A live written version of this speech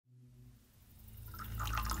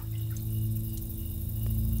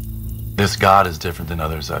This God is different than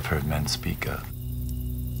others I've heard men speak of.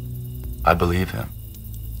 I believe him.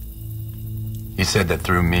 He said that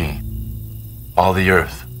through me, all the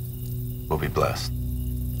earth will be blessed.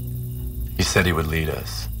 He said he would lead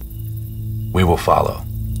us. We will follow.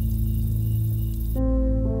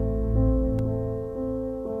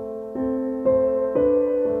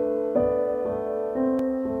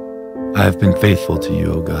 I have been faithful to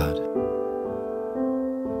you, O God.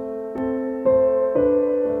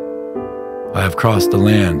 I have crossed the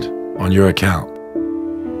land on your account.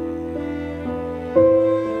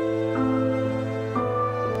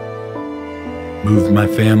 Moved my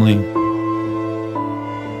family.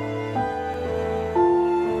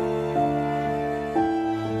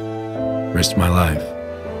 Risked my life.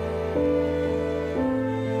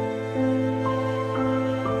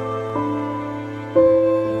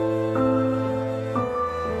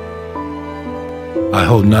 I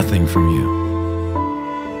hold nothing from you.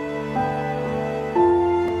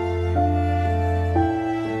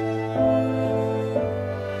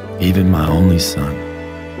 Even my only son.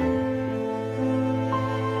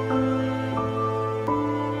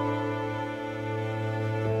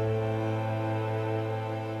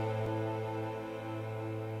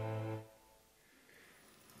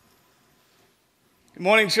 Good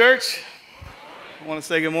morning, church. I want to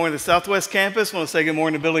say good morning to Southwest Campus. I want to say good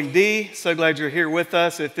morning to Building D. So glad you're here with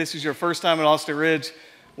us. If this is your first time at Austin Ridge,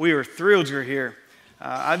 we are thrilled you're here.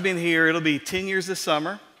 I've been here, it'll be 10 years this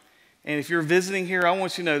summer. And if you're visiting here, I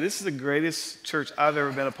want you to know this is the greatest church I've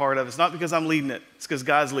ever been a part of. It's not because I'm leading it. It's because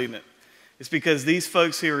God's leading it. It's because these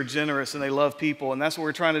folks here are generous and they love people, and that's what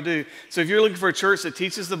we're trying to do. So if you're looking for a church that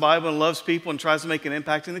teaches the Bible and loves people and tries to make an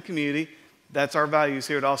impact in the community, that's our values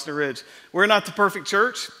here at Austin Ridge. We're not the perfect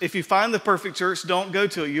church. If you find the perfect church, don't go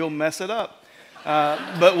to it. You'll mess it up.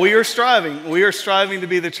 But we are striving. We are striving to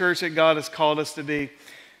be the church that God has called us to be.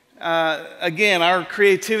 Again, our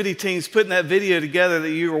creativity team's putting that video together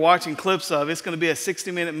that you were watching clips of. It's going to be a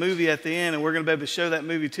 60-minute movie at the end, and we're going to be able to show that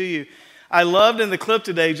movie to you. I loved in the clip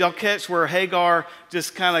today, did y'all catch where Hagar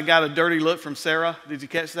just kind of got a dirty look from Sarah? Did you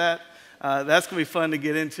catch that? That's going to be fun to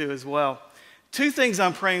get into as well. Two things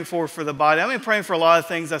I'm praying for the body. I've been praying for a lot of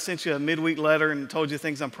things. I sent you a midweek letter and told you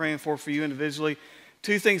things I'm praying for you individually.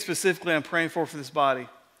 Two things specifically I'm praying for this body.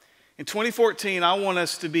 In 2014, I want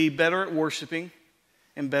us to be better at worshiping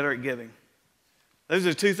and better at giving. Those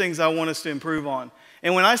are two things I want us to improve on.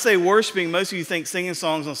 And when I say worshiping, most of you think singing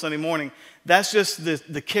songs on Sunday morning. That's just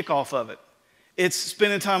the kickoff of it. It's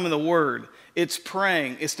spending time in the Word. It's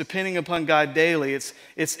praying. It's depending upon God daily.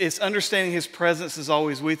 It's understanding His presence is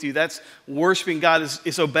always with you. That's worshiping God.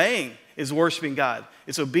 It's obeying is worshiping God.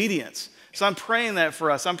 It's obedience. So I'm praying that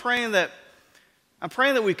for us. I'm praying that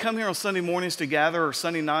we come here on Sunday mornings to gather, or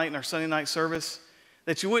Sunday night in our Sunday night service,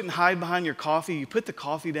 that you wouldn't hide behind your coffee. You put the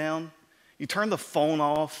coffee down. You turn the phone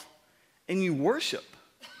off, and you worship.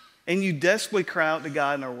 And you desperately cry out to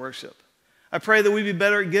God in our worship. I pray that we be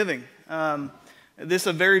better at giving. This is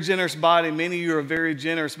a very generous body. Many of you are very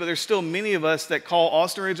generous, but there's still many of us that call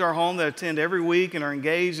Austin Ridge our home, that attend every week and are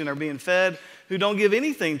engaged and are being fed, who don't give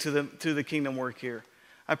anything to the kingdom work here.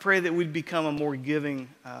 I pray that we'd become a more giving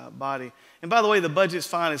body. And by the way, the budget's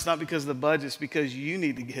fine. It's not because of the budget. It's because you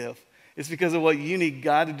need to give. It's because of what you need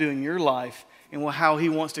God to do in your life and how He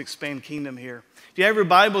wants to expand kingdom here. If you have your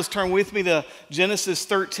Bibles, turn with me to Genesis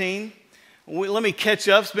 13. Let me catch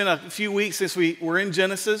up. It's been a few weeks since we were in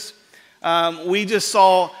Genesis. We just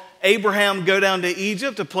saw Abraham go down to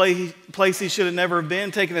Egypt, a place he should have never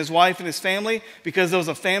been, taking his wife and his family because there was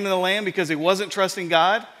a famine in the land, because he wasn't trusting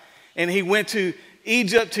God. And he went to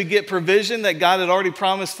Egypt to get provision that God had already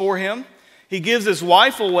promised for him. He gives his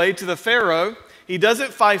wife away to the Pharaoh. He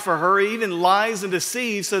doesn't fight for her. He even lies and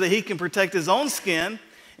deceives so that he can protect his own skin.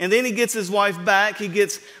 And then he gets his wife back. He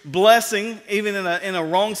gets blessing, even in a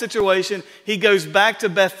wrong situation. He goes back to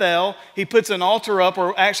Bethel. He puts an altar up,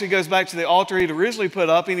 or actually goes back to the altar he'd originally put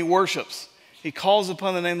up, and he worships. He calls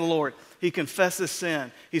upon the name of the Lord. He confesses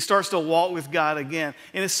sin. He starts to walk with God again.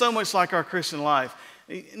 And it's so much like our Christian life.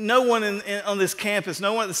 No one on this campus,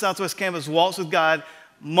 no one at the Southwest campus walks with God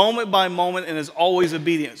moment by moment and is always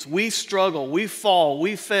obedience. We struggle, we fall,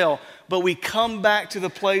 we fail, but we come back to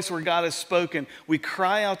the place where God has spoken. We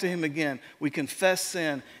cry out to Him again. We confess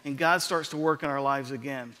sin, and God starts to work in our lives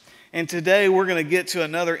again. And today we're going to get to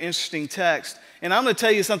another interesting text. And I'm going to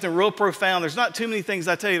tell you something real profound. There's not too many things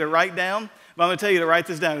I tell you to write down, but I'm going to tell you to write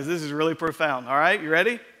this down because this is really profound. All right, you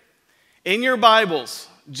ready? In your Bibles,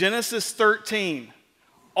 Genesis 13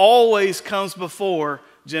 always comes before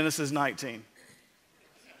Genesis 19.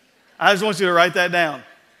 I just want you to write that down.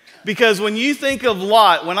 Because when you think of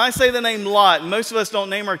Lot, when I say the name Lot, and most of us don't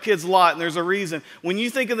name our kids Lot, and there's a reason. When you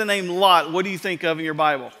think of the name Lot, what do you think of in your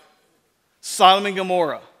Bible? Sodom and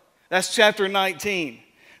Gomorrah. That's chapter 19.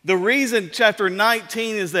 The reason chapter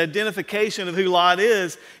 19 is the identification of who Lot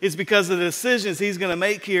is because of the decisions he's going to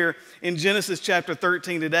make here in Genesis chapter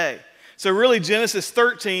 13 today. So really Genesis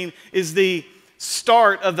 13 is the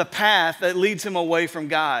start of the path that leads him away from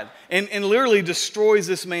God and literally destroys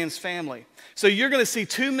this man's family. So you're going to see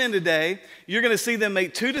two men today. You're going to see them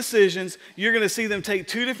make two decisions. You're going to see them take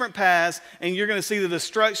two different paths, and you're going to see the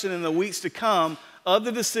destruction in the weeks to come of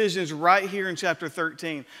the decisions right here in chapter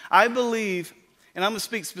 13. I believe, and I'm going to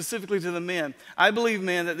speak specifically to the men, I believe,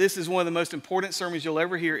 men, that this is one of the most important sermons you'll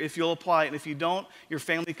ever hear if you'll apply it. And if you don't, your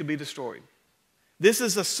family could be destroyed. This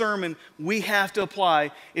is a sermon we have to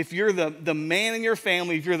apply. If you're the man in your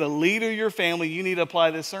family, if you're the leader of your family, you need to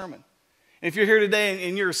apply this sermon. If you're here today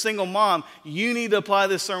and you're a single mom, you need to apply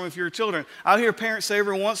this sermon for your children. I hear parents say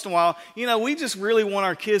every once in a while, we just really want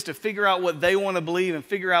our kids to figure out what they want to believe and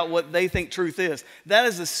figure out what they think truth is. That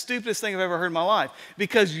is the stupidest thing I've ever heard in my life,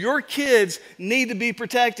 because your kids need to be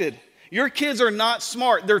protected. Your kids are not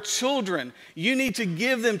smart. They're children. You need to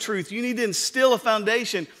give them truth. You need to instill a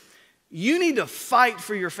foundation. You need to fight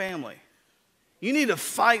for your family. You need to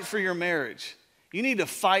fight for your marriage. You need to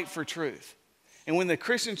fight for truth. And when the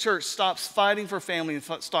Christian church stops fighting for family and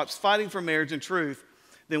stops fighting for marriage and truth,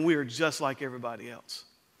 then we are just like everybody else.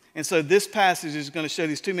 And so this passage is going to show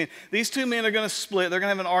these two men. These two men are going to split. They're going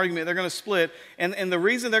to have an argument. They're going to split. And the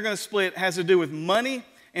reason they're going to split has to do with money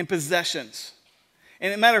and possessions.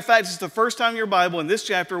 And as a matter of fact, it's the first time in your Bible in this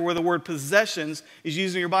chapter where the word possessions is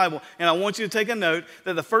used in your Bible. And I want you to take a note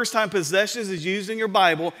that the first time possessions is used in your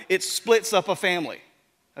Bible, it splits up a family.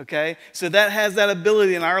 Okay? So that has that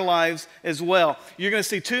ability in our lives as well. You're going to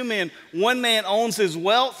see two men. One man owns his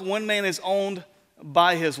wealth. One man is owned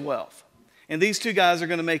by his wealth. And these two guys are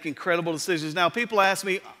going to make incredible decisions. Now, people asked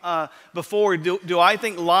me before, do I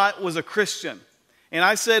think Lot was a Christian? And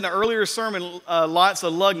I said in an earlier sermon, Lot's a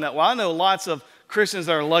lug nut. Well, I know lots of Christians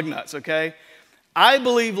that are lug nuts, okay? I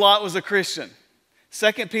believe Lot was a Christian.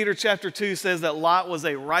 2 Peter chapter 2 says that Lot was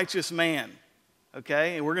a righteous man.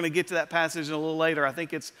 Okay, and we're going to get to that passage a little later. I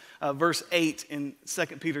think it's verse 8 in 2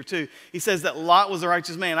 Peter 2. He says that Lot was a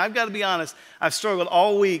righteous man. I've got to be honest, I've struggled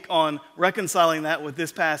all week on reconciling that with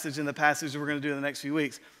this passage and the passage that we're going to do in the next few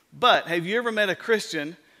weeks. But have you ever met a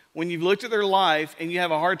Christian when you've looked at their life and you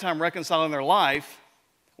have a hard time reconciling their life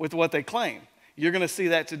with what they claim? You're going to see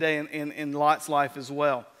that today in Lot's life as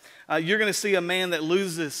well. You're going to see a man that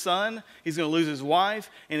loses his son, he's going to lose his wife,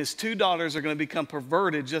 and his two daughters are going to become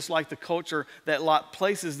perverted just like the culture that Lot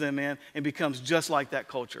places them in, and becomes just like that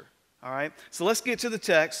culture. All right? So let's get to the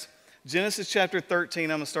text. Genesis chapter 13, I'm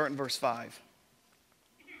going to start in verse 5.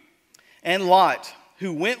 And Lot,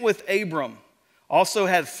 who went with Abram, also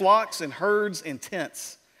had flocks and herds and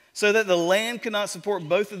tents, so that the land could not support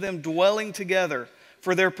both of them dwelling together,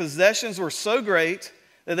 for their possessions were so great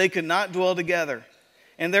that they could not dwell together.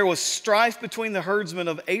 And there was strife between the herdsmen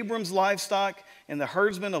of Abram's livestock and the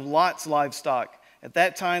herdsmen of Lot's livestock. At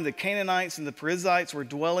that time, the Canaanites and the Perizzites were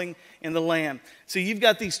dwelling in the land. So you've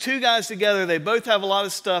got these two guys together. They both have a lot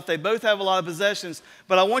of stuff. They both have a lot of possessions.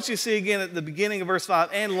 But I want you to see again at the beginning of verse 5.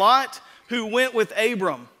 And Lot, who went with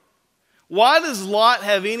Abram. Why does Lot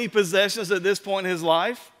have any possessions at this point in his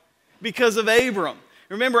life? Because of Abram.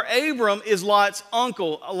 Remember, Abram is Lot's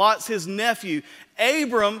uncle. Lot's his nephew.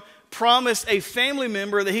 Abram promised a family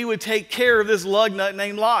member that he would take care of this lug nut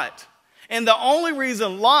named Lot. And the only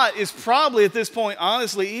reason Lot is probably at this point,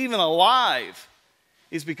 honestly, even alive,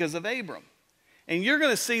 is because of Abram. And you're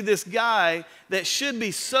going to see this guy that should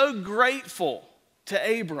be so grateful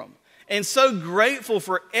to Abram and so grateful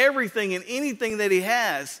for everything and anything that he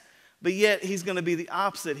has, but yet he's going to be the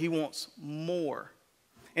opposite. He wants more.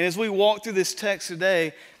 And as we walk through this text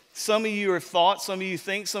today, some of you have thought, some of you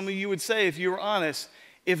think, some of you would say, if you were honest,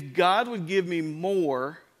 if God would give me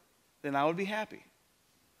more, then I would be happy.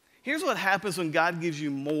 Here's what happens when God gives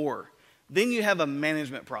you more. Then you have a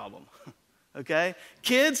management problem, okay?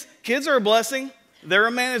 Kids are a blessing. They're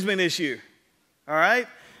a management issue, all right?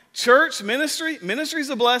 Church, ministry's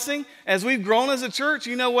a blessing. As we've grown as a church,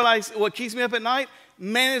 you know what keeps me up at night?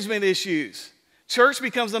 Management issues. Church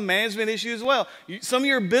becomes a management issue as well. Some of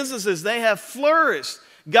your businesses, they have flourished.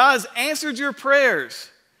 God's answered your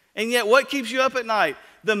prayers. And yet what keeps you up at night?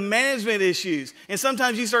 The management issues. And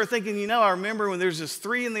sometimes you start thinking, I remember when there's just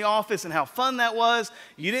 3 in the office and how fun that was.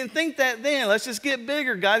 You didn't think that then. Let's just get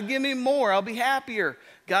bigger. God, give me more. I'll be happier.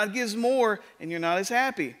 God gives more, and you're not as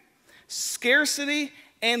happy. Scarcity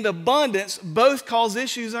and abundance both cause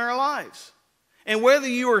issues in our lives. And whether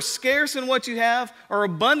you are scarce in what you have or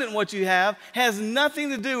abundant in what you have has nothing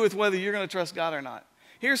to do with whether you're going to trust God or not.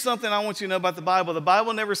 Here's something I want you to know about the Bible. The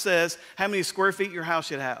Bible never says how many square feet your house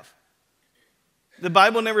should have. The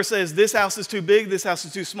Bible never says this house is too big, this house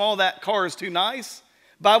is too small, that car is too nice.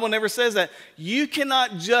 The Bible never says that. You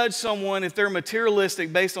cannot judge someone if they're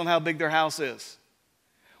materialistic based on how big their house is.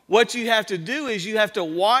 What you have to do is you have to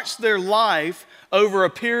watch their life over a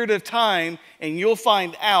period of time, and you'll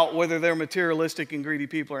find out whether they're materialistic and greedy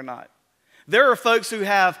people or not. There are folks who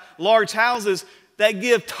have large houses that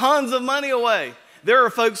give tons of money away. There are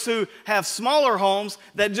folks who have smaller homes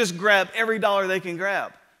that just grab every dollar they can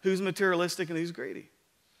grab. Who's materialistic and who's greedy?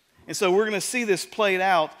 And so we're going to see this played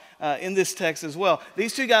out in this text as well.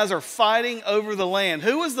 These two guys are fighting over the land.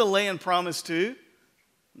 Who was the land promised to?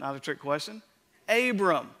 Not a trick question.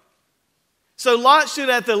 Abram. So Lot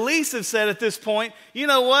should at the least have said at this point, you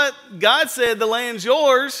know what? God said the land's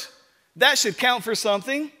yours. That should count for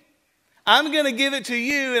something. I'm going to give it to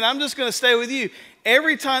you, and I'm just going to stay with you.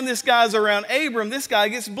 Every time this guy's around Abram, this guy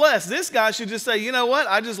gets blessed. This guy should just say, you know what?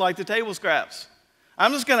 I just like the table scraps.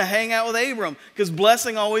 I'm just going to hang out with Abram because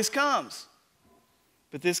blessing always comes.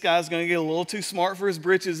 But this guy's going to get a little too smart for his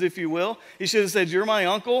britches, if you will. He should have said, you're my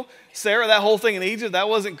uncle. Sarah, that whole thing in Egypt, that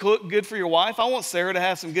wasn't good for your wife. I want Sarah to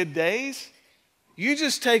have some good days. You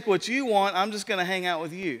just take what you want. I'm just going to hang out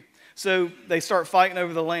with you. So they start fighting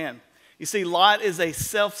over the land. You see, Lot is a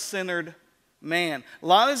self-centered man.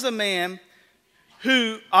 Lot is a man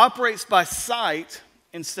who operates by sight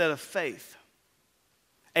instead of faith.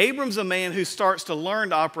 Abram's a man who starts to learn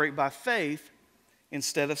to operate by faith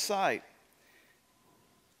instead of sight.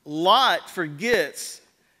 Lot forgets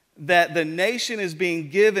that the nation is being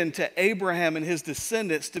given to Abraham and his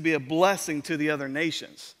descendants to be a blessing to the other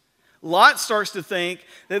nations. Lot starts to think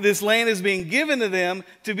that this land is being given to them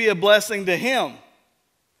to be a blessing to him.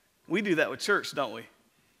 We do that with church, don't we?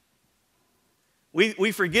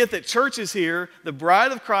 We forget that church is here. The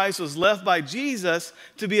bride of Christ was left by Jesus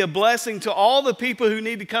to be a blessing to all the people who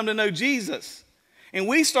need to come to know Jesus. And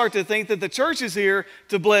we start to think that the church is here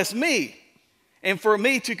to bless me and for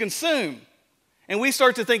me to consume. And we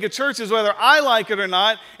start to think of church as whether I like it or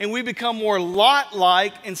not, and we become more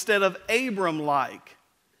Lot-like instead of Abram-like.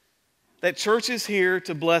 That church is here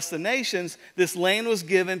to bless the nations. This land was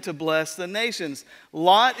given to bless the nations.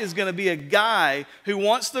 Lot is going to be a guy who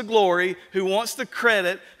wants the glory, who wants the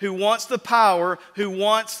credit, who wants the power, who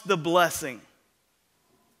wants the blessing.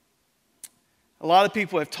 A lot of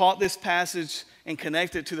people have taught this passage and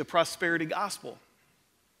connect it to the prosperity gospel.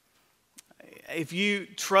 If you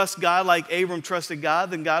trust God like Abram trusted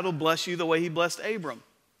God, then God will bless you the way he blessed Abram.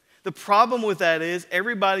 The problem with that is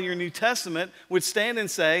everybody in your New Testament would stand and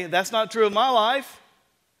say, that's not true of my life.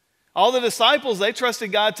 All the disciples, they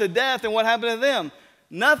trusted God to death, and what happened to them?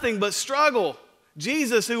 Nothing but struggle.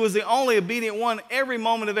 Jesus, who was the only obedient one every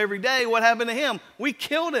moment of every day, what happened to him? We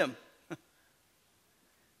killed him.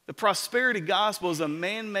 The prosperity gospel is a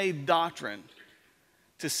man-made doctrine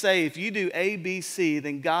to say if you do A, B, C,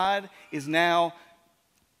 then God is now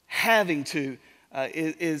having to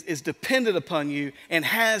is dependent upon you and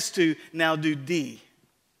has to now do D.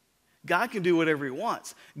 God can do whatever he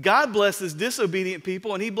wants. God blesses disobedient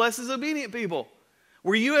people and he blesses obedient people.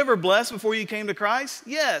 Were you ever blessed before you came to Christ?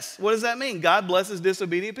 Yes. What does that mean? God blesses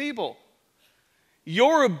disobedient people.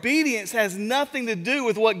 Your obedience has nothing to do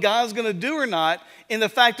with what God's going to do or not in the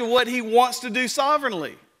fact of what he wants to do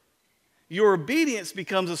sovereignly. Your obedience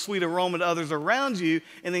becomes a sweet aroma to others around you,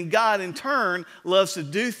 and then God in turn loves to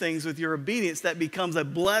do things with your obedience that becomes a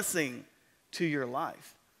blessing to your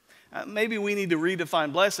life. Maybe we need to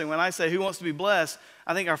redefine blessing. When I say who wants to be blessed,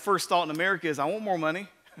 I think our first thought in America is I want more money.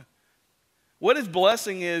 What if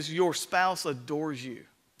blessing is your spouse adores you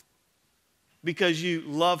because you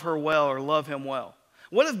love her well or love him well?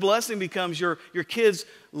 What if blessing becomes your kids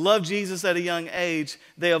love Jesus at a young age,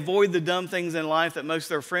 they avoid the dumb things in life that most of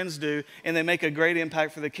their friends do, and they make a great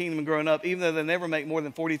impact for the kingdom growing up, even though they never make more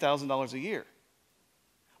than $40,000 a year?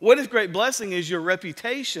 What if great blessing is your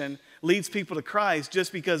reputation leads people to Christ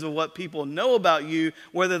just because of what people know about you,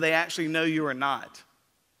 whether they actually know you or not?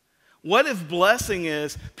 What if blessing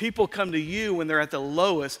is people come to you when they're at the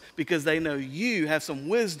lowest because they know you have some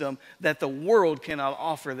wisdom that the world cannot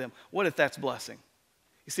offer them? What if that's blessing?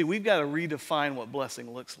 You see, we've got to redefine what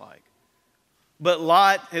blessing looks like. But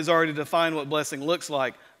Lot has already defined what blessing looks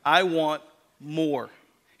like. I want more.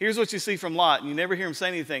 Here's what you see from Lot, and you never hear him say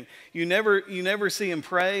anything. You never see him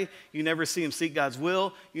pray. You never see him seek God's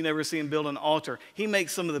will. You never see him build an altar. He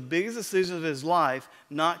makes some of the biggest decisions of his life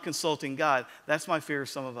not consulting God. That's my fear of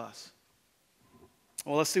some of us.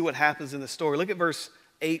 Well, let's see what happens in the story. Look at verse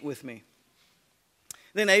 8 with me.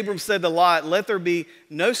 Then Abram said to Lot, let there be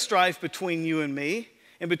no strife between you and me,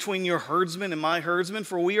 and between your herdsmen and my herdsmen,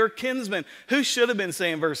 for we are kinsmen. Who should have been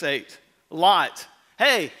saying verse 8? Lot.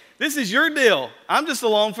 Hey, this is your deal. I'm just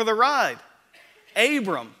along for the ride.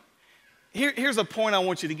 Abram. Here's a point I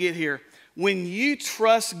want you to get here. When you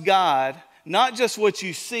trust God, not just what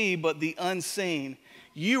you see, but the unseen,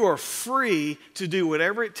 you are free to do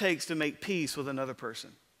whatever it takes to make peace with another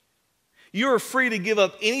person. You are free to give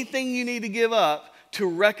up anything you need to give up to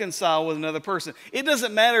reconcile with another person. It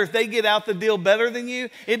doesn't matter if they get out the deal better than you.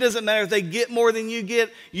 It doesn't matter if they get more than you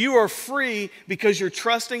get. You are free because you're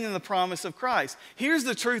trusting in the promise of Christ. Here's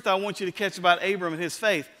the truth I want you to catch about Abram and his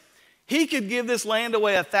faith. He could give this land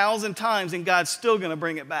away 1,000 times and God's still going to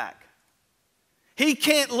bring it back. He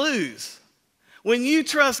can't lose. When you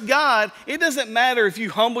trust God, it doesn't matter if you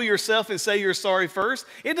humble yourself and say you're sorry first.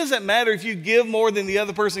 It doesn't matter if you give more than the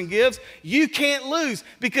other person gives. You can't lose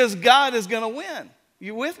because God is going to win.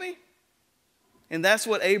 You with me? And that's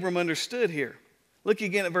what Abram understood here. Look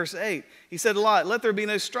again at verse 8. He said to Lot, let there be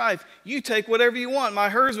no strife. You take whatever you want. My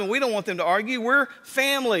herdsmen, we don't want them to argue. We're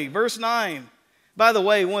family. Verse 9. By the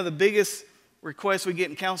way, one of the biggest requests we get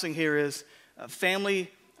in counseling here is family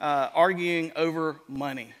arguing over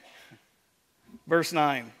money. Verse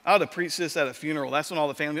 9. I ought to preach this at a funeral. That's when all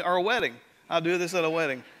the family, or a wedding. I'll do this at a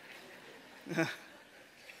wedding.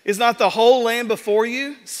 Is not the whole land before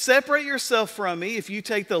you? Separate yourself from me. If you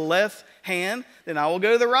take the left hand, then I will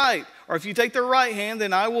go to the right. Or if you take the right hand,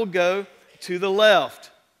 then I will go to the left.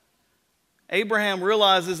 Abraham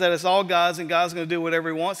realizes that it's all God's and God's going to do whatever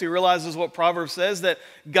he wants. He realizes what Proverbs says, that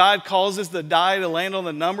God causes the die to land on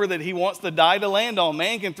the number that he wants the die to land on.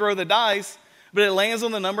 Man can throw the dice, but it lands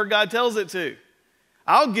on the number God tells it to.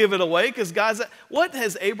 I'll give it away because God's... What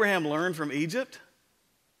has Abraham learned from Egypt?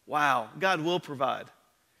 Wow, God will provide.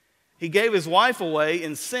 He gave his wife away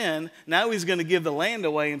in sin. Now he's going to give the land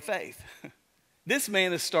away in faith. This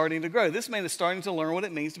man is starting to grow. This man is starting to learn what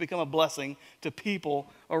it means to become a blessing to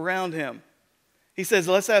people around him. He says,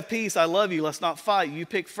 let's have peace. I love you. Let's not fight. You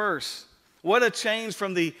pick first. What a change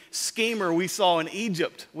from the schemer we saw in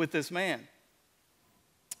Egypt with this man.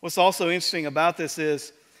 What's also interesting about this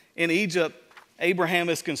is in Egypt, Abraham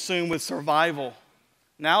is consumed with survival.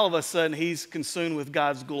 Now all of a sudden he's consumed with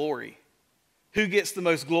God's glory. Who gets the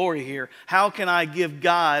most glory here? How can I give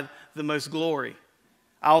God the most glory?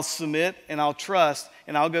 I'll submit and I'll trust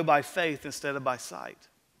and I'll go by faith instead of by sight.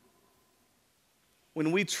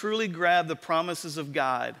 When we truly grab the promises of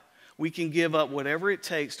God, we can give up whatever it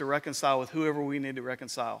takes to reconcile with whoever we need to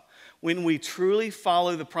reconcile. When we truly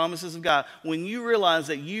follow the promises of God, when you realize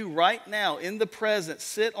that you right now in the present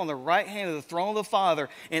sit on the right hand of the throne of the Father,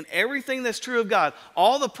 and everything that's true of God,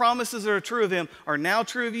 all the promises that are true of Him are now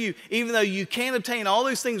true of you, even though you can't obtain all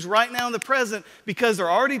those things right now in the present because they're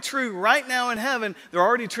already true right now in heaven, they're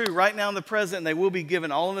already true right now in the present, and they will be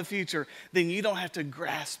given all in the future, then you don't have to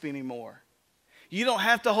grasp anymore. You don't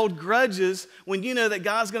have to hold grudges when you know that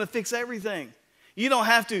God's going to fix everything. You don't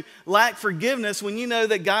have to lack forgiveness when you know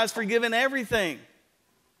that God's forgiven everything.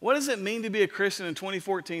 What does it mean to be a Christian in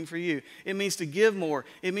 2014 for you? It means to give more.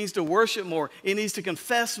 It means to worship more. It needs to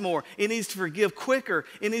confess more. It needs to forgive quicker.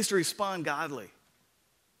 It needs to respond godly.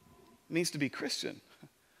 It means to be Christian.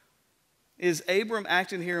 Is Abram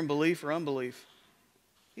acting here in belief or unbelief?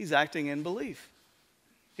 He's acting in belief.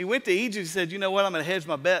 He went to Egypt and said, you know what, I'm going to hedge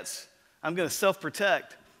my bets. I'm going to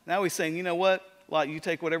self-protect. Now he's saying, you know what, Lot, you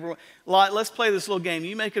take whatever. Lot, let's play this little game.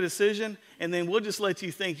 You make a decision, and then we'll just let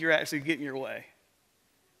you think you're actually getting your way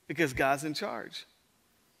because God's in charge.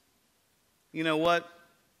 You know what?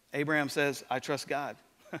 Abraham says, I trust God.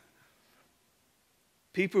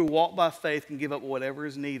 People who walk by faith can give up whatever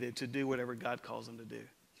is needed to do whatever God calls them to do.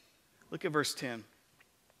 Look at verse 10.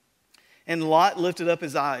 And Lot lifted up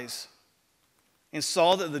his eyes and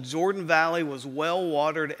saw that the Jordan Valley was well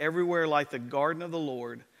watered everywhere like the garden of the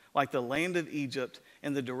Lord, like the land of Egypt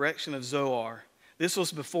in the direction of Zoar. This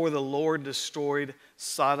was before the Lord destroyed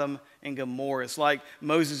Sodom and Gomorrah. It's like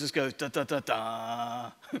Moses just goes, da, da, da,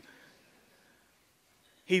 da.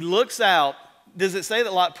 He looks out. Does it say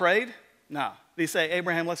that Lot prayed? No. Did he say,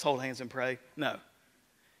 Abraham, let's hold hands and pray? No.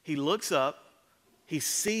 He looks up. He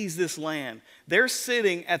sees this land. They're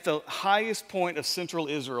sitting at the highest point of central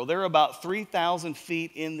Israel. They're about 3,000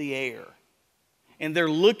 feet in the air. And they're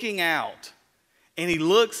looking out. And he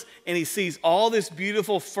looks and he sees all this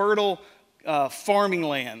beautiful, fertile farming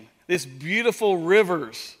land, this beautiful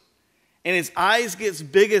rivers. And his eyes gets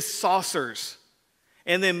big as saucers.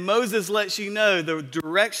 And then Moses lets you know the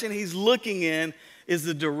direction he's looking in is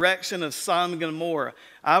the direction of Sodom and Gomorrah.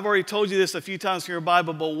 I've already told you this a few times from your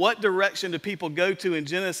Bible, but what direction do people go to in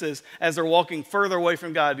Genesis as they're walking further away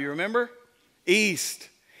from God? Do you remember? East.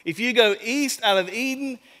 If you go east out of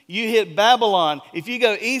Eden, you hit Babylon. If you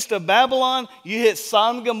go east of Babylon, you hit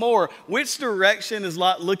Sodom and Gomorrah. Which direction is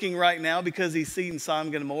Lot looking right now because he's seeing Sodom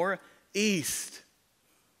and Gomorrah? East.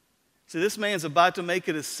 So this man's about to make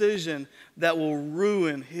a decision that will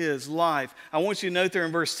ruin his life. I want you to note there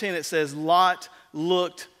in verse 10, it says, Lot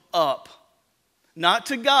looked up. Not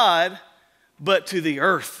to God, but to the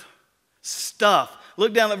earth. Stuff.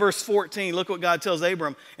 Look down at verse 14. Look what God tells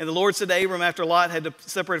Abram. And the Lord said to Abram after Lot had to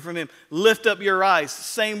separate from him, lift up your eyes.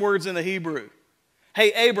 Same words in the Hebrew.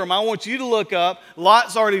 Hey, Abram, I want you to look up.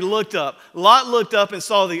 Lot's already looked up. Lot looked up and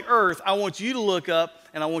saw the earth. I want you to look up,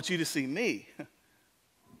 and I want you to see me.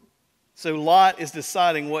 So Lot is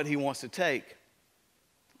deciding what he wants to take.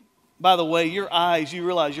 By the way, your eyes, you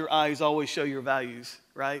realize your eyes always show your values,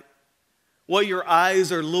 right? What your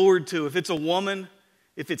eyes are lured to. If it's a woman,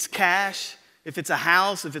 if it's cash, if it's a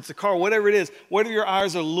house, if it's a car, whatever it is, whatever your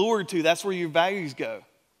eyes are lured to, that's where your values go.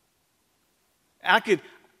 I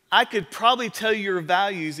could probably tell you your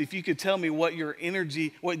values if you could tell me what your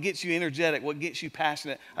energy, what gets you energetic, what gets you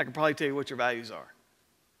passionate. I could probably tell you what your values are.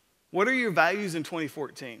 What are your values in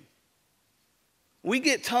 2014? We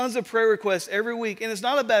get tons of prayer requests every week, and it's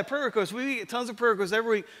not a bad prayer request. We get tons of prayer requests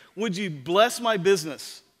every week. Would you bless my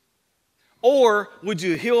business? Or would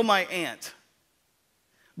you heal my aunt?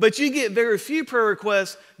 But you get very few prayer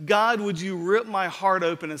requests. God, would you rip my heart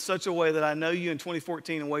open in such a way that I know you in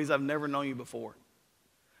 2014 in ways I've never known you before?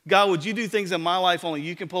 God, would you do things in my life only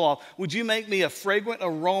you can pull off? Would you make me a fragrant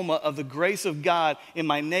aroma of the grace of God in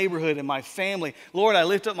my neighborhood, in my family? Lord, I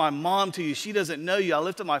lift up my mom to you. She doesn't know you. I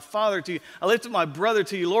lift up my father to you. I lift up my brother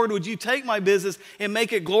to you. Lord, would you take my business and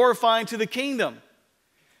make it glorifying to the kingdom?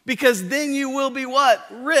 Because then you will be what?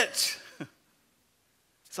 Rich.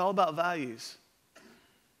 It's all about values.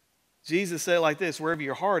 Jesus said it like this, wherever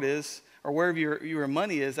your heart is, or wherever your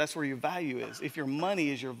money is, that's where your value is. If your money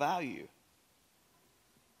is your value.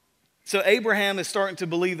 So Abraham is starting to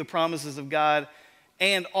believe the promises of God,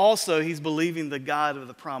 and also he's believing the God of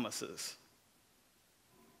the promises.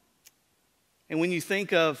 And when you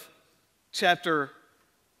think of chapter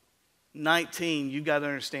 19, you've got to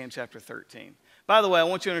understand chapter 13. By the way, I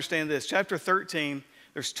want you to understand this. Chapter 13,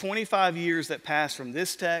 there's 25 years that pass from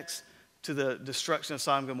this text to the destruction of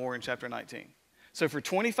Sodom and Gomorrah in chapter 19. So for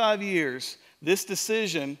 25 years, this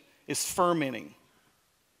decision is fermenting.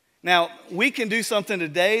 Now, we can do something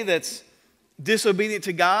today that's disobedient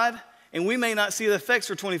to God, and we may not see the effects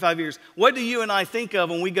for 25 years. What do you and I think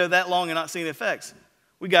of when we go that long and not seeing the effects?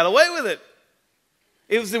 We got away with it.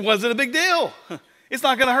 It wasn't a big deal. It's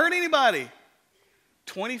not going to hurt anybody.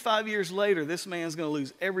 25 years later, this man's going to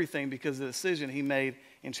lose everything because of the decision he made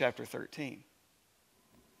in chapter 13.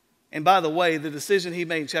 And by the way, the decision he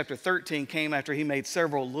made in chapter 13 came after he made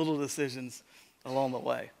several little decisions along the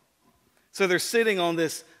way. So they're sitting on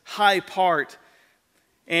this high part,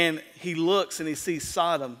 and he looks and he sees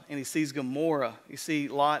Sodom and he sees Gomorrah. You see,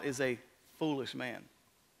 Lot is a foolish man.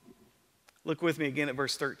 Look with me again at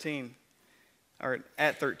verse 13, or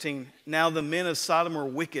at 13. Now the men of Sodom were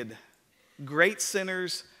wicked, great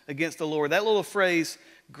sinners against the Lord. That little phrase,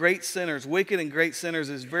 great sinners, wicked and great sinners,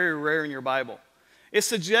 is very rare in your Bible. It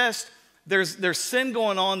suggests there's sin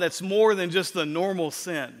going on that's more than just the normal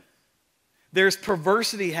sin. There's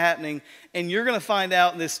perversity happening, and you're going to find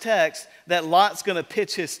out in this text that Lot's going to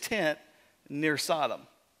pitch his tent near Sodom.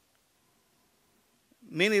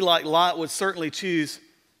 Many, like Lot, would certainly choose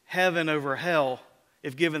heaven over hell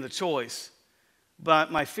if given the choice.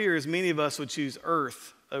 But my fear is many of us would choose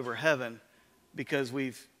earth over heaven because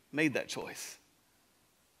we've made that choice.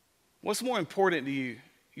 What's more important to you?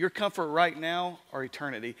 Your comfort right now or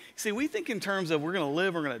eternity? See, we think in terms of we're going to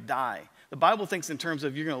live, we're going to die. The Bible thinks in terms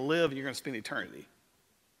of you're going to live and you're going to spend eternity.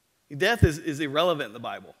 Death is irrelevant in the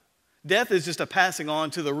Bible. Death is just a passing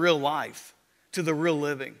on to the real life, to the real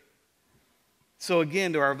living. So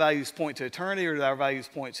again, do our values point to eternity or do our values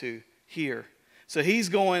point to here? So he's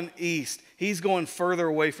going east. He's going further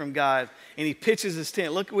away from God, and he pitches his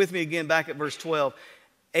tent. Look with me again back at verse 12.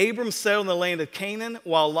 Abram settled in the land of Canaan,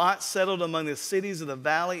 while Lot settled among the cities of the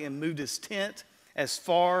valley and moved his tent as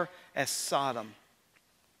far as Sodom.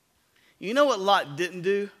 You know what Lot didn't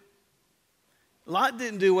do? Lot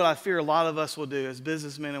didn't do what I fear a lot of us will do as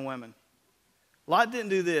businessmen and women. Lot didn't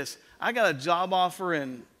do this. I got a job offer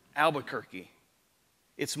in Albuquerque.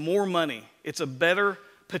 It's more money. It's a better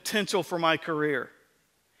potential for my career.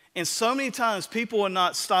 And so many times people will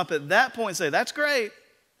not stop at that point and say, that's great,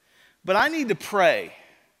 but I need to pray.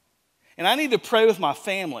 And I need to pray with my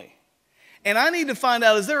family. And I need to find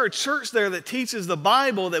out, is there a church there that teaches the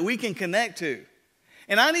Bible that we can connect to?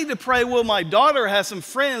 And I need to pray, will my daughter have some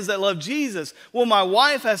friends that love Jesus? Will my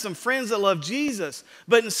wife have some friends that love Jesus?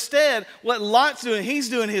 But instead, what Lot's doing, he's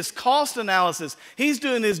doing his cost analysis. He's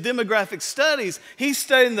doing his demographic studies. He's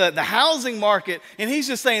studying the housing market. And he's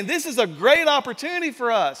just saying, this is a great opportunity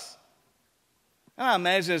for us. And I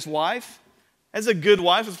imagine his wife, as a good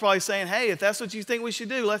wife, is probably saying, hey, if that's what you think we should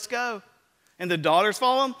do, let's go. And the daughters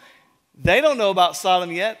follow him. They don't know about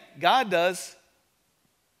Sodom yet. God does.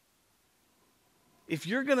 If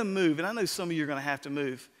you're going to move, and I know some of you are going to have to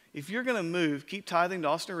move. If you're going to move, keep tithing to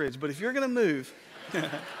Austin Ridge. But if you're going to move,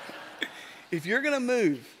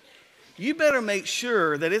 you better make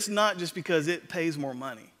sure that it's not just because it pays more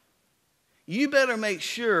money. You better make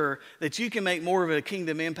sure that you can make more of a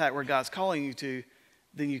kingdom impact where God's calling you to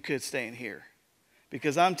than you could staying here.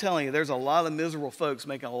 Because I'm telling you, there's a lot of miserable folks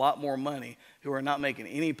making a lot more money who are not making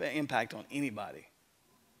any impact on anybody.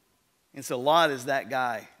 And so Lot is that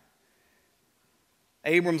guy.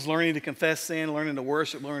 Abram's learning to confess sin, learning to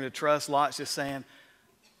worship, learning to trust. Lot's just saying,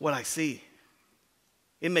 what I see.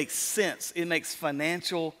 It makes sense. It makes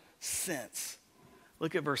financial sense.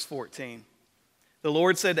 Look at verse 14. The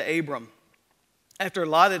Lord said to Abram, after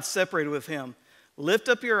Lot had separated with him, lift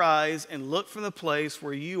up your eyes and look from the place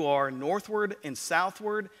where you are northward and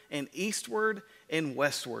southward and eastward and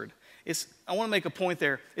westward. I want to make a point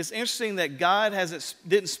there. It's interesting that God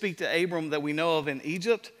didn't speak to Abram that we know of in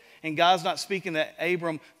Egypt, and God's not speaking to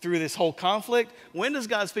Abram through this whole conflict. When does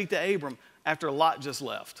God speak to Abram? After Lot just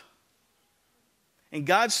left. And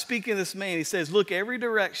God's speaking to this man. He says, look every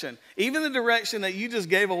direction, even the direction that you just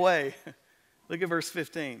gave away. Look at verse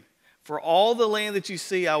 15. For all the land that you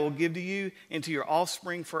see, I will give to you and to your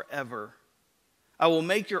offspring forever. I will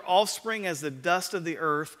make your offspring as the dust of the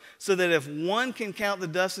earth, so that if one can count the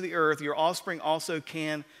dust of the earth, your offspring also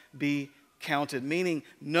can be counted, meaning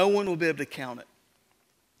no one will be able to count it.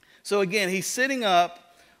 So again, he's sitting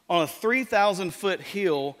up on a 3,000-foot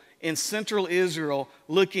hill in central Israel,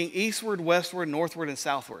 looking eastward, westward, northward, and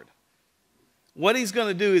southward. What he's going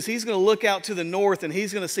to do is he's going to look out to the north, and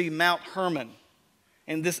he's going to see Mount Hermon.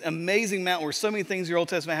 And this amazing mountain where so many things in your Old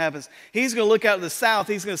Testament happens. He's going to look out to the south.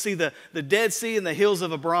 He's going to see the Dead Sea and the hills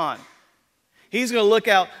of Hebron. He's going to look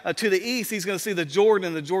out to the east. He's going to see the Jordan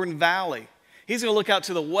and the Jordan Valley. He's going to look out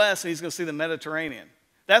to the west, and he's going to see the Mediterranean.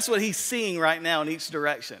 That's what he's seeing right now in each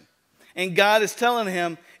direction. And God is telling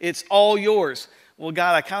him, it's all yours. Well,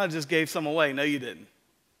 God, I kind of just gave some away. No, you didn't.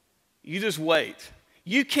 You just wait.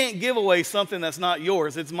 You can't give away something that's not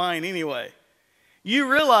yours. It's mine anyway.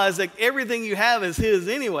 You realize that everything you have is his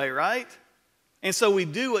anyway, right? And so we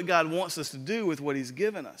do what God wants us to do with what he's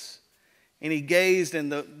given us. And he gazed,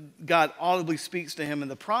 and God audibly speaks to him,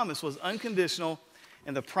 and the promise was unconditional,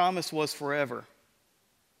 and the promise was forever.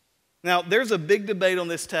 Now, there's a big debate on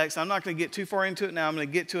this text. I'm not going to get too far into it now. I'm going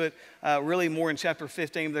to get to it really more in chapter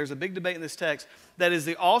 15. There's a big debate in this text. That is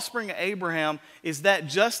the offspring of Abraham. Is that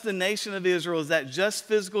just the nation of Israel? Is that just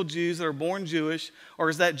physical Jews that are born Jewish? Or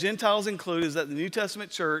is that Gentiles included? Is that the New Testament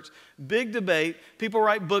church? Big debate. People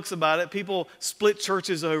write books about it. People split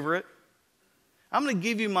churches over it. I'm going to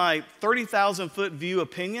give you my 30,000-foot view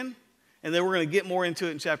opinion, and then we're going to get more into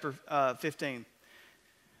it in chapter 15.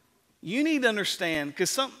 You need to understand,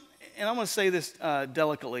 and I'm going to say this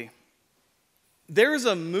delicately, there's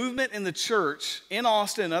a movement in the church, in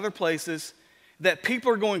Austin and other places, that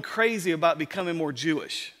people are going crazy about becoming more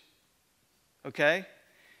Jewish, okay?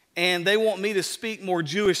 And they want me to speak more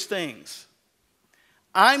Jewish things.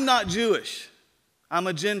 I'm not Jewish. I'm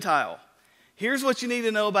a Gentile. Here's what you need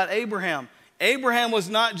to know about Abraham. Abraham was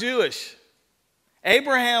not Jewish.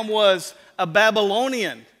 Abraham was a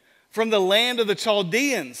Babylonian from the land of the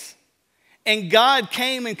Chaldeans. And God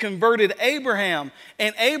came and converted Abraham.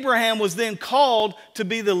 And Abraham was then called to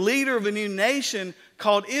be the leader of a new nation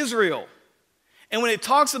called Israel. And when it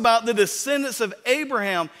talks about the descendants of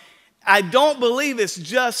Abraham, I don't believe it's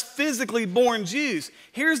just physically born Jews.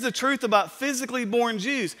 Here's the truth about physically born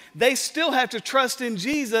Jews. They still have to trust in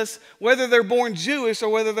Jesus whether they're born Jewish or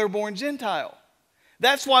whether they're born Gentile.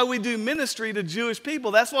 That's why we do ministry to Jewish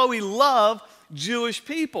people. That's why we love Jewish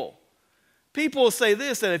people. People will say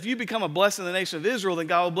this, that if you become a blessing in the nation of Israel, then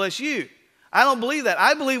God will bless you. I don't believe that.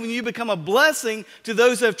 I believe when you become a blessing to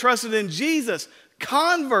those who have trusted in Jesus,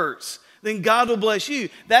 converts, then God will bless you.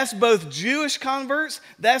 That's both Jewish converts,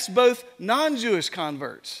 that's both non-Jewish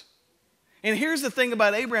converts. And here's the thing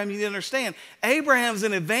about Abraham you need to understand. Abraham's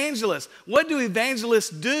an evangelist. What do evangelists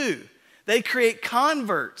do? They create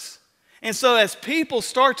converts. And so as people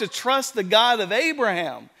start to trust the God of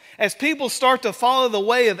Abraham, as people start to follow the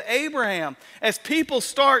way of Abraham, as people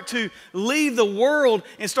start to leave the world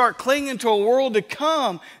and start clinging to a world to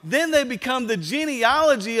come, then they become the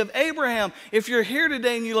genealogy of Abraham. If you're here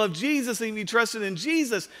today and you love Jesus and you trusted in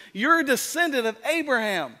Jesus, you're a descendant of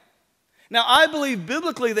Abraham. Now, I believe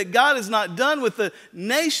biblically that God is not done with the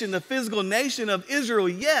nation, the physical nation of Israel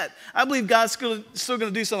yet. I believe God's still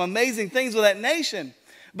going to do some amazing things with that nation.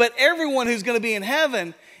 But everyone who's going to be in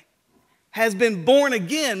heaven has been born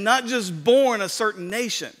again, not just born a certain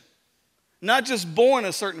nation, not just born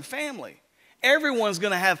a certain family. Everyone's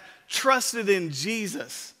going to have trusted in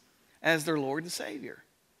Jesus as their Lord and Savior.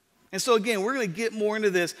 And so again, we're going to get more into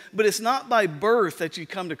this, but it's not by birth that you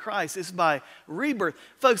come to Christ. It's by rebirth.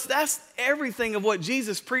 Folks, that's everything of what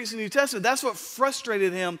Jesus preached in the New Testament. That's what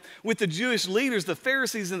frustrated him with the Jewish leaders, the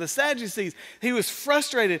Pharisees and the Sadducees. He was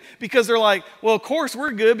frustrated because they're like, well, of course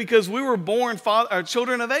we're good because we were born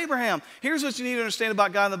children of Abraham. Here's what you need to understand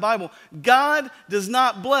about God in the Bible. God does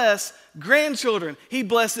not bless grandchildren. He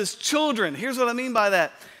blesses children. Here's what I mean by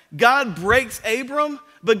that. God breaks Abram,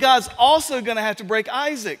 but God's also going to have to break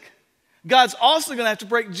Isaac. God's also going to have to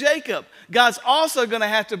break Jacob. God's also going to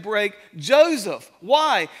have to break Joseph.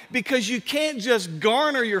 Why? Because you can't just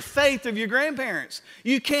garner your faith of your grandparents.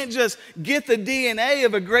 You can't just get the DNA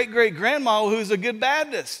of a great-great-grandma who's a good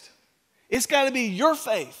Baptist. It's got to be your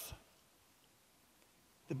faith.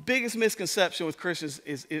 The biggest misconception with Christians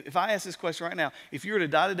is, if I ask this question right now, if you were to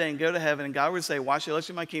die today and go to heaven and God were to say, why should I let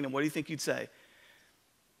you in my kingdom, what do you think you'd say?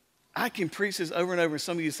 I can preach this over and over, and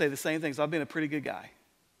some of you say the same things. I've been a pretty good guy.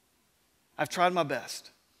 I've tried my best.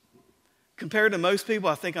 Compared to most people,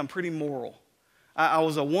 I think I'm pretty moral. I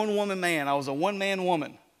was a one-woman man. I was a one-man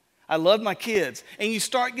woman. I loved my kids. And you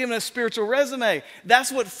start giving a spiritual resume.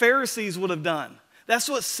 That's what Pharisees would have done. That's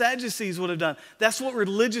what Sadducees would have done. That's what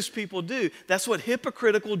religious people do. That's what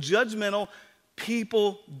hypocritical, judgmental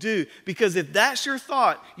people do. Because if that's your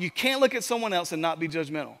thought, you can't look at someone else and not be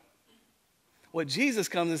judgmental. What Jesus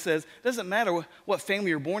comes and says, it doesn't matter what family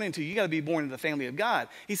you're born into, you got to be born into the family of God.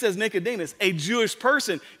 He says, Nicodemus, a Jewish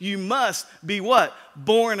person, you must be what?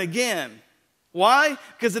 Born again. Why?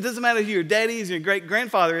 Because it doesn't matter who your daddy is, your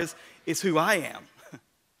great-grandfather is, it's who I am.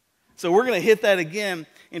 So we're going to hit that again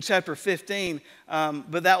in chapter 15,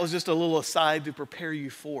 but that was just a little aside to prepare you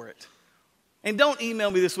for it. And don't email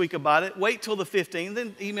me this week about it. Wait till the 15th,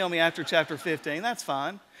 then email me after chapter 15. That's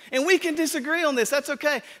fine. And we can disagree on this. That's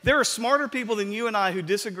okay. There are smarter people than you and I who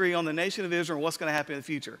disagree on the nation of Israel and what's going to happen in the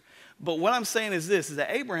future. But what I'm saying is this, is that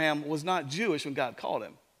Abraham was not Jewish when God called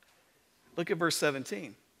him. Look at verse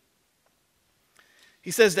 17. He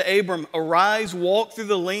says to Abram, arise, walk through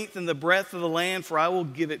the length and the breadth of the land, for I will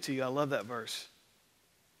give it to you. I love that verse.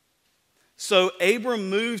 So Abram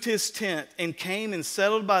moved his tent and came and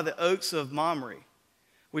settled by the oaks of Mamre,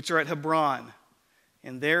 which are at Hebron.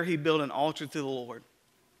 And there he built an altar to the Lord.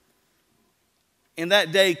 In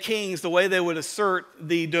that day, kings, the way they would assert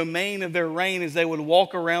the domain of their reign is they would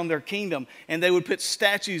walk around their kingdom and they would put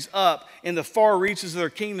statues up in the far reaches of their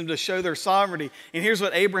kingdom to show their sovereignty. And here's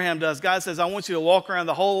what Abraham does. God says, I want you to walk around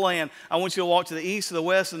the whole land. I want you to walk to the east, to the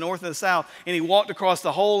west, the north, and the south. And he walked across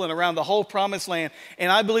the whole and around the whole promised land.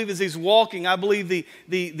 And I believe as he's walking, I believe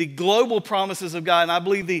the global promises of God and I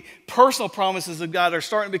believe the personal promises of God are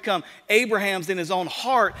starting to become Abraham's in his own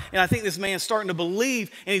heart. And I think this man's starting to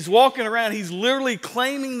believe. And he's walking around. He's literally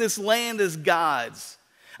claiming this land as God's.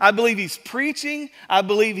 I believe he's preaching. I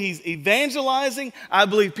believe he's evangelizing. I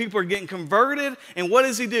believe people are getting converted. And what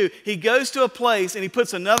does he do? He goes to a place and he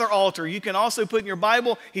puts another altar. You can also put in your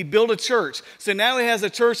Bible, he built a church. So now he has a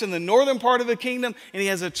church in the northern part of the kingdom and he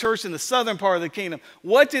has a church in the southern part of the kingdom.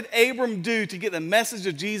 What did Abram do to get the message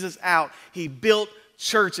of Jesus out? He built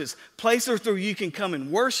churches, places where you can come and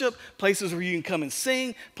worship, places where you can come and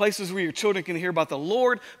sing, places where your children can hear about the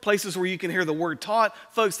Lord, places where you can hear the word taught.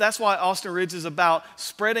 Folks, that's why Austin Ridge is about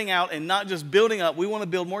spreading out and not just building up. We want to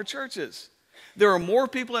build more churches. There are more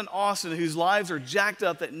people in Austin whose lives are jacked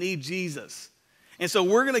up that need Jesus. And so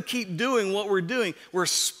we're going to keep doing what we're doing. We're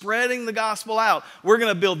spreading the gospel out. We're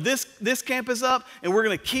going to build this campus up and we're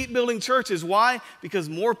going to keep building churches. Why? Because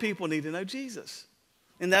more people need to know Jesus.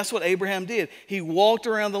 And that's what Abraham did. He walked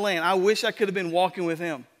around the land. I wish I could have been walking with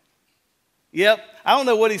him. Yep. I don't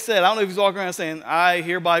know what he said. I don't know if he's walking around saying, I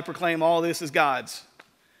hereby proclaim all this as God's.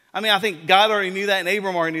 I mean, I think God already knew that and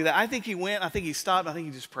Abram already knew that. I think he went, I think he stopped, I think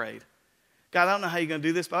he just prayed. God, I don't know how you're going to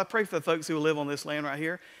do this, but I pray for the folks who live on this land right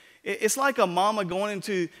here. It's like a mama going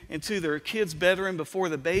into their kid's bedroom before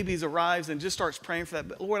the baby arrives and just starts praying for that.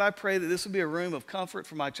 But Lord, I pray that this would be a room of comfort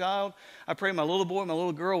for my child. I pray my little boy, my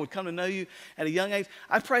little girl would come to know you at a young age.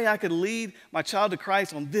 I pray I could lead my child to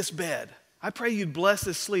Christ on this bed. I pray you'd bless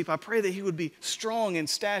his sleep. I pray that he would be strong in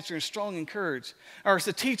stature and strong in courage. Or as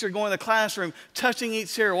a teacher going to the classroom, touching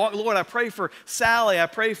each chair. Lord, I pray for Sally. I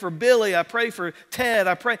pray for Billy. I pray for Ted.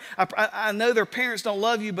 I know their parents don't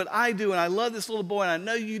love you, but I do. And I love this little boy, and I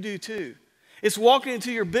know you do too. It's walking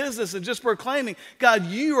into your business and just proclaiming, God,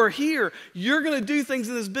 you are here. You're going to do things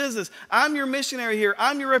in this business. I'm your missionary here.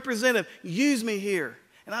 I'm your representative. Use me here.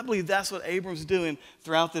 And I believe that's what Abram's doing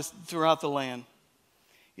throughout the land.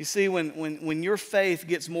 You see, when your faith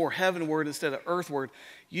gets more heavenward instead of earthward,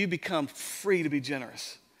 you become free to be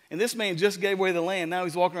generous. And this man just gave away the land. Now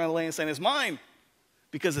he's walking around the land saying, it's mine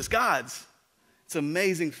because it's God's. It's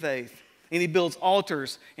amazing faith. And he builds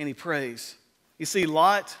altars and he prays. You see,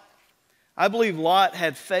 Lot, I believe Lot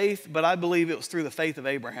had faith, but I believe it was through the faith of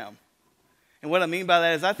Abraham. And what I mean by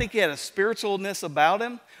that is I think he had a spiritualness about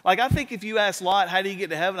him. Like I think if you ask Lot, how do you get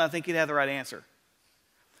to heaven? I think he'd have the right answer.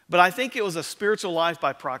 But I think it was a spiritual life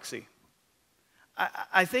by proxy.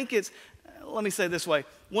 I think it's, let me say it this way,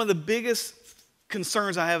 one of the biggest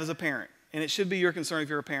concerns I have as a parent, and it should be your concern if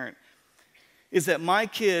you're a parent, is that my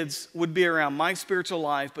kids would be around my spiritual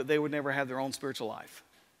life, but they would never have their own spiritual life.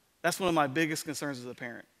 That's one of my biggest concerns as a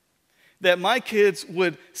parent. That my kids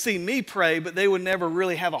would see me pray, but they would never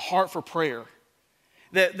really have a heart for prayer.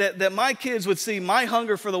 That my kids would see my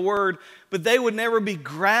hunger for the word, but they would never be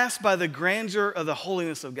grasped by the grandeur of the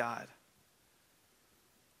holiness of God.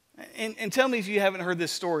 And tell me if you haven't heard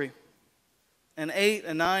this story. An 8,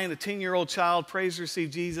 a 9, a 10-year-old child prays to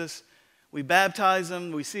receive Jesus. We baptize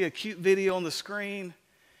them. We see a cute video on the screen.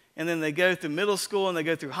 And then they go through middle school and they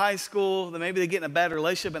go through high school. Then maybe they get in a bad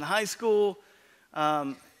relationship in high school.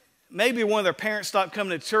 Maybe one of their parents stopped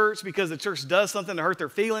coming to church because the church does something to hurt their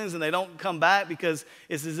feelings and they don't come back because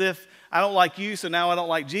it's as if I don't like you, so now I don't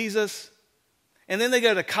like Jesus. And then they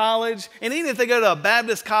go to college, and even if they go to a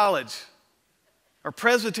Baptist college or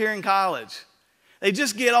Presbyterian college, they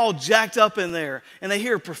just get all jacked up in there. And they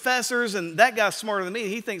hear professors, and that guy's smarter than me.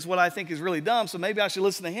 He thinks what I think is really dumb, so maybe I should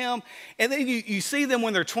listen to him. And then you see them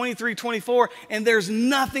when they're 23, 24, and there's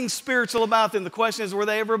nothing spiritual about them. The question is, were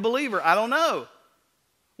they ever a believer? I don't know.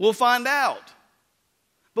 We'll find out.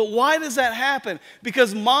 But why does that happen?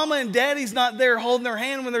 Because mama and daddy's not there holding their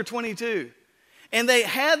hand when they're 22. And they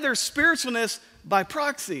had their spiritualness by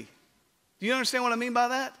proxy. Do you understand what I mean by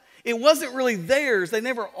that? It wasn't really theirs. They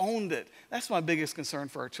never owned it. That's my biggest concern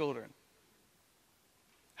for our children.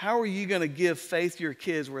 How are you going to give faith to your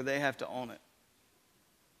kids where they have to own it?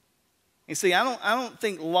 You see, I don't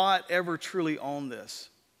think Lot ever truly owned this.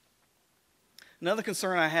 Another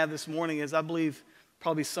concern I have this morning is I believe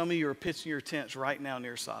probably some of you are pitching your tents right now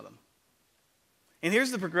near Sodom. And here's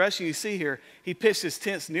the progression you see here. He pitched his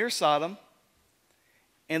tents near Sodom,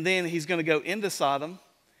 and then he's going to go into Sodom,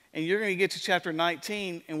 and you're going to get to chapter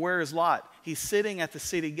 19, and where is Lot? He's sitting at the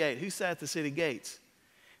city gate. Who sat at the city gates?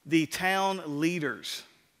 The town leaders.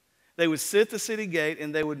 They would sit at the city gate,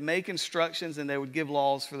 and they would make instructions, and they would give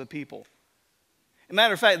laws for the people. As a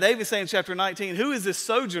matter of fact, they even say in chapter 19, who is this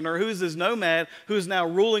sojourner, who is this nomad who is now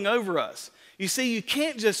ruling over us? You see, you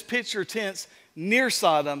can't just pitch your tents near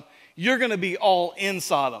Sodom. You're going to be all in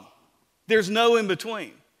Sodom. There's no in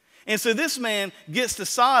between. And so this man gets to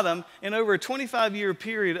Sodom, and over a 25-year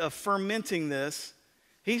period of fermenting this,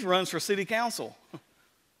 he runs for city council.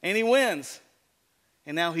 And he wins.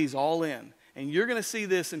 And now he's all in. And you're going to see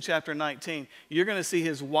this in chapter 19. You're going to see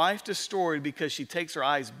his wife destroyed because she takes her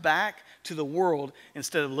eyes back to the world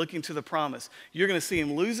instead of looking to the promise. You're going to see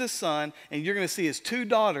him lose his son, and you're going to see his 2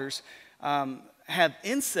 daughters have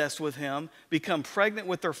incest with him, become pregnant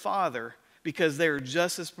with their father because they are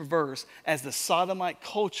just as perverse as the Sodomite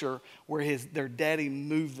culture where their daddy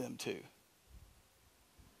moved them to.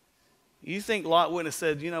 You think Lot wouldn't have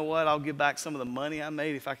said, you know what, I'll give back some of the money I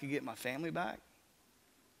made if I could get my family back?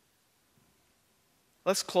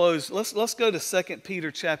 Let's close. Let's go to 2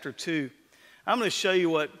 Peter chapter 2. I'm going to show you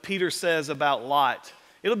what Peter says about Lot.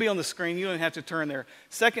 It'll be on the screen. You don't have to turn there.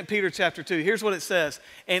 2 Peter chapter 2. Here's what it says.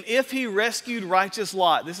 And if he rescued righteous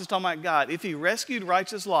Lot, this is talking about God. If he rescued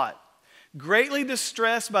righteous Lot, greatly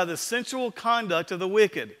distressed by the sensual conduct of the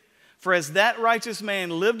wicked, for as that righteous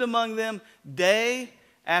man lived among them day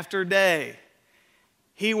after day,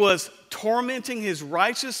 he was tormenting his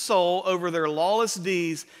righteous soul over their lawless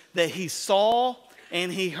deeds that he saw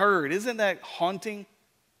and he heard. Isn't that haunting?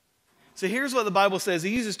 So here's what the Bible says.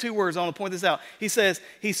 He uses 2 words. I want to point this out. He says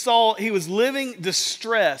he was living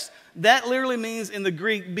distressed. That literally means in the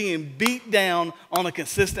Greek being beat down on a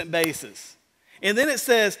consistent basis. And then it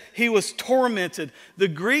says he was tormented. The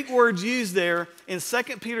Greek word used there in 2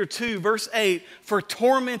 Peter 2 verse 8 for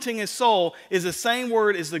tormenting his soul is the same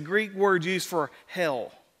word as the Greek word used for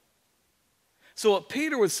hell. So what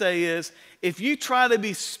Peter would say is, if you try to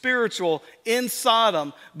be spiritual in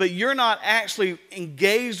Sodom, but you're not actually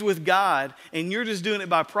engaged with God and you're just doing it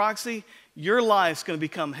by proxy, your life's going to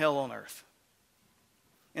become hell on earth.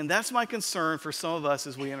 And that's my concern for some of us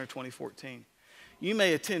as we enter 2014. You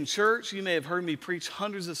may attend church, you may have heard me preach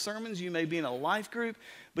hundreds of sermons, you may be in a life group,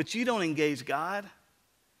 but you don't engage God.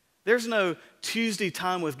 There's no Tuesday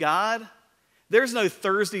time with God. There's no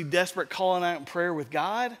Thursday desperate calling out in prayer with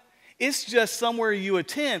God. It's just somewhere you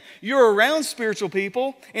attend. You're around spiritual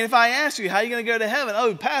people, and if I ask you, how are you going to go to heaven?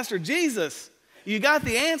 Oh, Pastor, Jesus. You got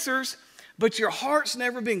the answers, but your heart's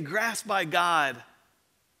never been grasped by God.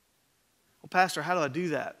 Well, Pastor, how do I do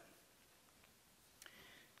that?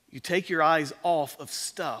 You take your eyes off of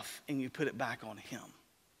stuff and you put it back on Him.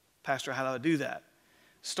 Pastor, how do I do that?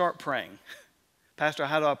 Start praying. Pastor,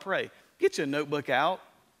 how do I pray? Get your notebook out.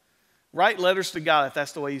 Write letters to God if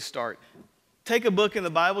that's the way you start. Take a book in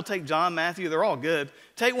the Bible. Take John, Matthew. They're all good.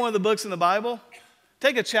 Take one of the books in the Bible.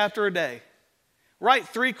 Take a chapter a day. Write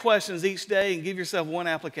 3 questions each day and give yourself one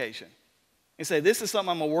application. And say, this is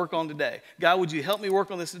something I'm going to work on today. God, would you help me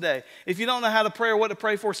work on this today? If you don't know how to pray or what to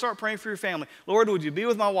pray for, start praying for your family. Lord, would you be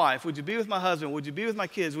with my wife? Would you be with my husband? Would you be with my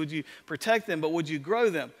kids? Would you protect them, but would you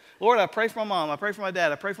grow them? Lord, I pray for my mom. I pray for my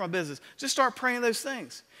dad. I pray for my business. Just start praying those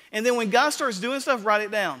things. And then when God starts doing stuff, write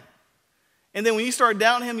it down. And then when you start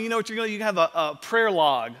doubting Him, you know what you're going to do? You can have a prayer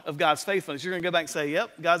log of God's faithfulness. You're going to go back and say,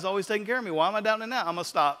 yep, God's always taking care of me. Why am I doubting it now? I'm going to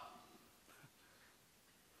stop.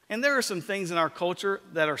 And there are some things in our culture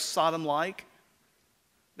that are Sodom-like,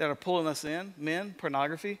 that are pulling us in. Men,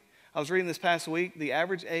 pornography. I was reading this past week, the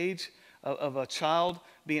average age of a child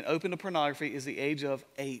being open to pornography is the age of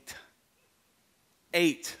 8.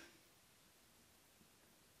 8.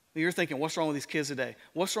 You're thinking, what's wrong with these kids today?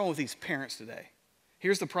 What's wrong with these parents today?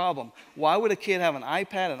 Here's the problem. Why would a kid have an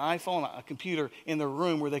iPad, an iPhone, a computer in their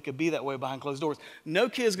room where they could be that way behind closed doors? No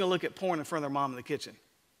kid's going to look at porn in front of their mom in the kitchen,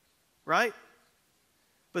 right?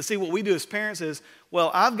 But see, what we do as parents is, well,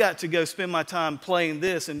 I've got to go spend my time playing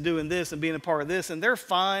this and doing this and being a part of this, and they're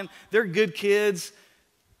fine. They're good kids.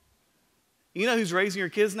 You know who's raising your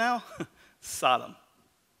kids now? Sodom.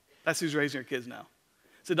 That's who's raising your kids now.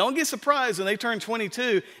 So don't get surprised when they turn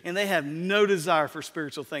 22 and they have no desire for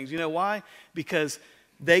spiritual things. You know why? Because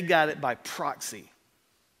they got it by proxy.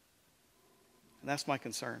 And that's my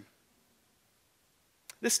concern.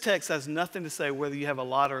 This text has nothing to say whether you have a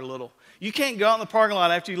lot or a little. You can't go out in the parking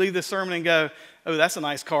lot after you leave this sermon and go, oh, that's a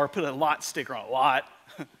nice car, put a lot sticker on it. Lot.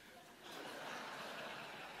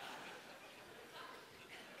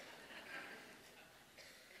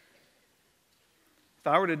 If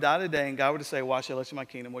I were to die today and God were to say, why should I let you in my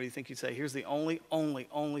kingdom? What do you think you'd say? Here's the only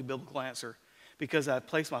biblical answer. Because I've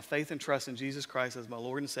placed my faith and trust in Jesus Christ as my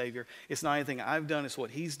Lord and Savior. It's not anything I've done, it's what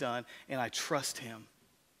He's done, and I trust Him.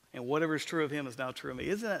 And whatever is true of Him is now true of me.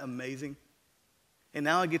 Isn't that amazing? And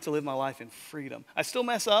now I get to live my life in freedom. I still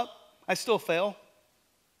mess up. I still fail.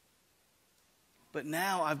 But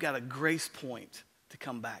now I've got a grace point to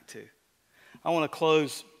come back to. I want to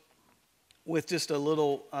close with just a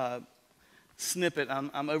little snippet.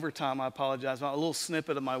 I'm over time, I apologize. A little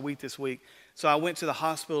snippet of my week this week. So I went to the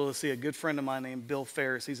hospital to see a good friend of mine named Bill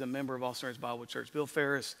Ferris. He's a member of All Saints Bible Church. Bill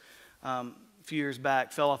Ferris, a few years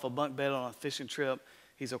back, fell off a bunk bed on a fishing trip.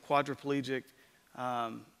 He's a quadriplegic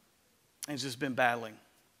and has just been battling.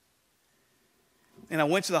 And I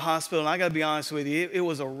went to the hospital, and I got to be honest with you, it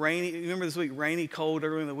was a rainy, remember this week, rainy, cold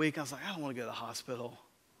early in the week? I was like, I don't want to go to the hospital.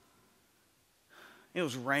 It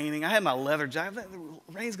was raining. I had my leather jacket.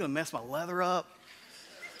 The rain's going to mess my leather up.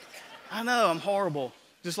 I know, I'm horrible,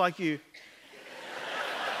 just like you.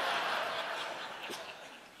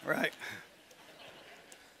 Right.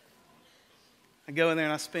 I go in there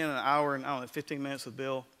and I spend an hour and, 15 minutes with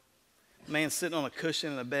Bill. The man's sitting on a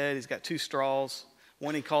cushion in a bed. He's got 2 straws.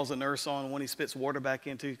 One he calls a nurse on, one he spits water back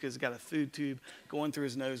into because he's got a food tube going through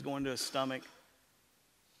his nose, going to his stomach.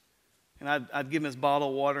 And I'd give him his bottle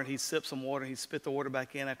of water, and he'd sip some water, and he'd spit the water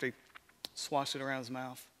back in after he swashed it around his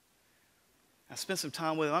mouth. I spent some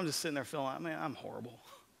time with him. I'm just sitting there feeling like, man, I'm horrible.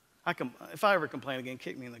 If I ever complain again,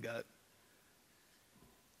 kick me in the gut.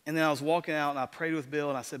 And then I was walking out, and I prayed with Bill,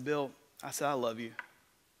 and I said, Bill, I love you.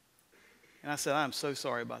 And I said, I'm so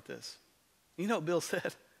sorry about this. You know what Bill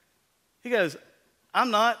said? He goes,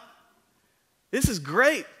 I'm not. This is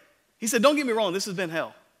great. He said, don't get me wrong, this has been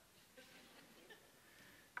hell.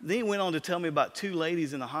 Then he went on to tell me about 2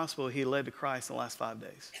 ladies in the hospital he led to Christ in the last 5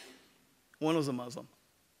 days. One was a Muslim.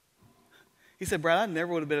 He said, Brad, I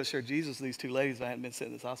never would have been able to share Jesus with these 2 ladies if I hadn't been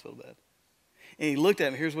sitting in this hospital bed. And he looked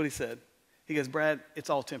at me. Here's what he said. He goes, Brad, it's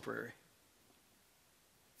all temporary.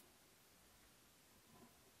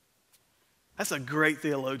 That's a great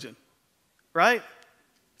theologian. right?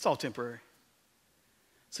 It's all temporary.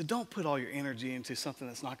 So don't put all your energy into something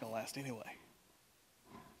that's not going to last anyway.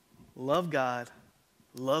 Love God,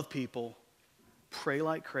 love people, pray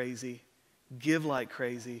like crazy, give like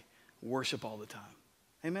crazy, worship all the time.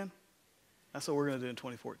 Amen? That's what we're going to do in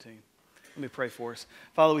 2014. Let me pray for us.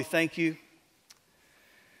 Father, we thank you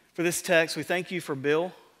for this text. We thank you for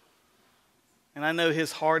Bill. And I know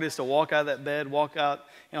his heart is to walk out of that bed, walk out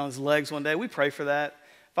on his legs one day. We pray for that.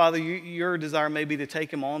 Father, your desire may be to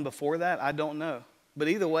take him on before that. I don't know. But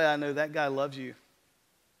either way, I know that guy loves you.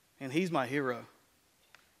 And he's my hero.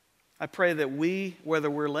 I pray that we, whether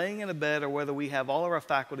we're laying in a bed or whether we have all of our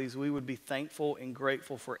faculties, we would be thankful and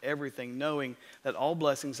grateful for everything, knowing that all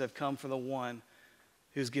blessings have come from the one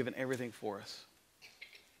who's given everything for us.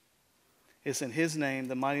 It's in his name,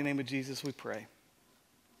 the mighty name of Jesus, we pray.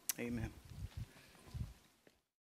 Amen.